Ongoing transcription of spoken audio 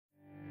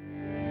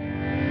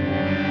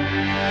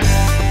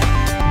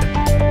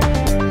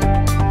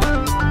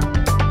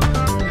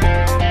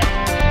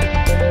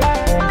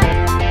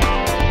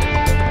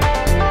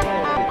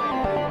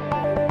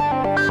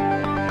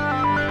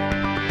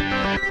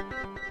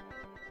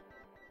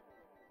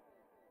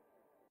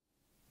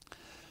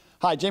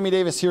Hi, Jamie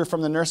Davis here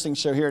from the Nursing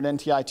Show here at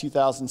NTI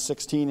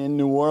 2016 in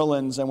New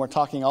Orleans, and we're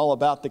talking all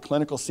about the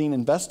Clinical Scene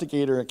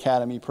Investigator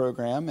Academy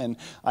program. And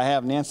I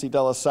have Nancy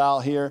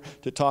Delassalle here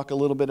to talk a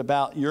little bit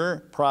about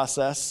your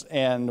process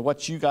and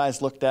what you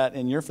guys looked at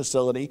in your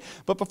facility.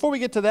 But before we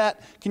get to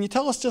that, can you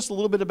tell us just a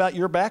little bit about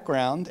your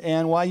background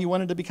and why you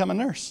wanted to become a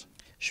nurse?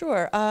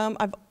 Sure.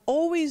 I've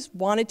always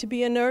wanted to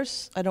be a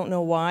nurse. I don't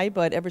know why,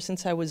 but ever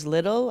since I was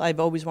little,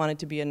 I've always wanted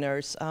to be a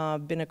nurse.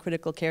 I've been a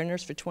critical care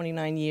nurse for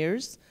 29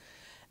 years.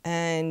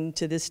 And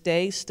to this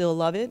day, still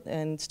love it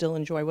and still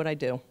enjoy what I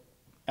do.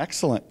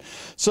 Excellent.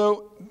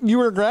 So you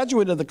were a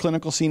graduate of the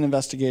Clinical Scene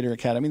Investigator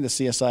Academy, the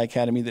CSI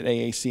Academy that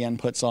AACN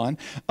puts on.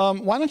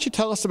 Why don't you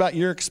tell us about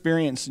your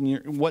experience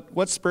and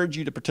what spurred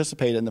you to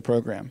participate in the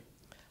program?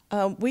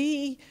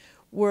 We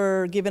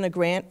were given a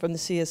grant from the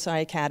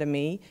CSI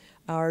Academy.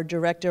 Our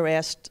director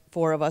asked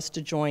 4 of us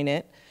to join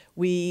it.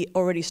 We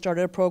already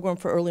started a program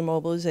for early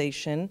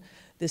mobilization.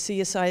 The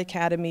CSI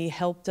Academy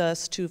helped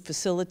us to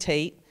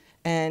facilitate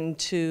and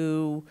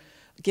to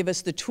give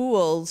us the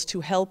tools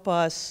to help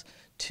us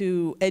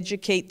to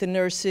educate the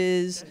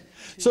nurses.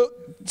 So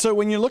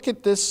when you look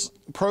at this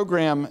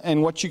program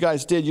and what you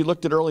guys did, you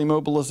looked at early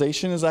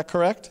mobilization, is that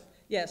correct?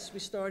 Yes, we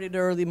started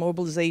early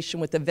mobilization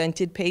with a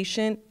vented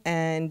patient,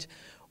 and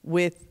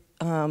with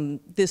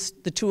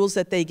the tools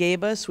that they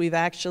gave us, we've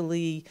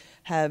actually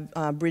have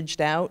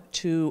bridged out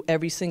to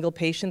every single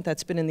patient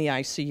that's been in the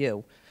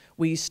ICU.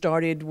 We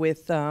started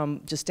with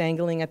just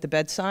dangling at the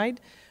bedside.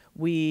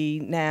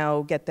 We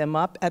now get them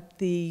up at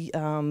the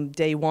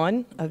day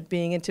 1 of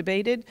being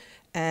intubated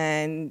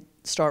and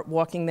start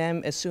walking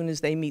them as soon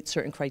as they meet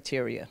certain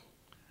criteria.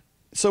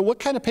 So what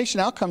kind of patient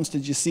outcomes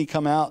did you see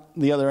come out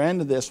the other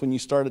end of this when you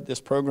started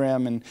this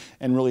program and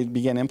really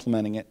began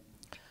implementing it?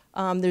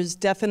 There's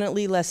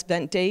definitely less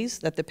vent days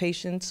that the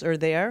patients are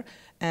there,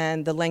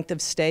 and the length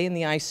of stay in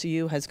the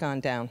ICU has gone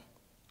down.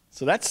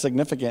 So that's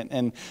significant,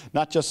 and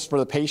not just for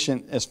the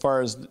patient as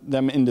far as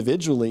them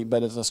individually,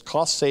 but as a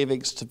cost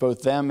savings to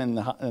both them and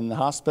the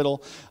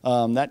hospital.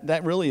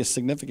 That really is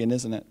significant,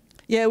 isn't it?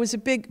 Yeah, it was a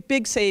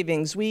big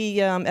savings. We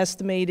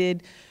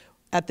estimated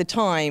at the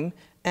time,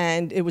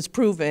 and it was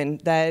proven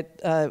that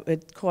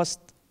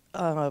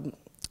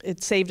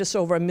it saved us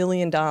over $1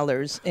 million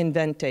in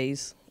vent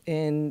days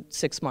in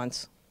 6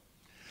 months.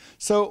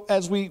 So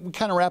as we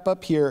kind of wrap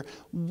up here,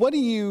 what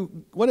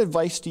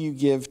advice do you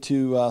give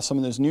to some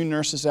of those new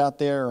nurses out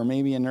there, or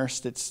maybe a nurse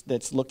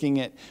that's looking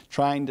at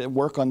trying to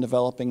work on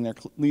developing their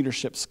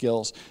leadership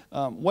skills?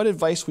 What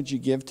advice would you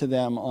give to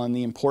them on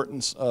the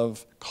importance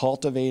of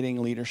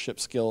cultivating leadership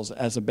skills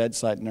as a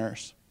bedside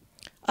nurse?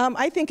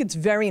 I think it's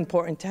very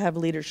important to have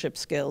leadership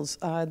skills.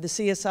 The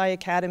CSI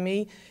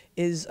Academy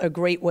is a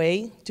great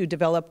way to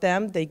develop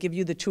them. They give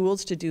you the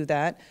tools to do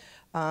that.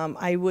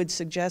 I would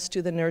suggest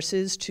to the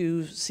nurses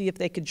to see if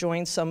they could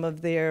join some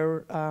of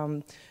their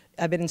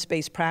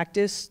evidence-based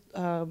practice,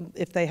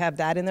 if they have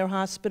that in their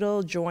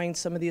hospital. Join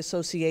some of the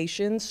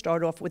associations.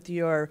 Start off with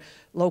your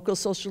local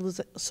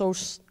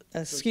association,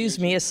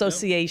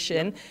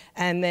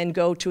 and then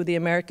go to the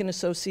American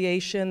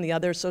Association, the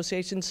other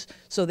associations,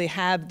 so they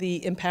have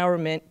the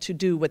empowerment to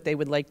do what they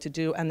would like to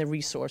do and the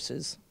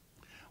resources.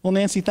 Well,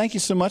 Nancy, thank you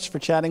so much for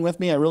chatting with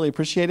me. I really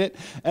appreciate it.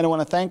 And I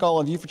want to thank all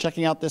of you for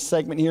checking out this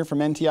segment here from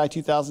NTI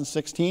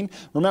 2016.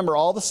 Remember,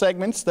 all the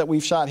segments that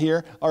we've shot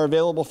here are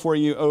available for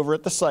you over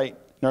at the site,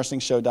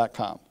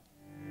 NursingShow.com.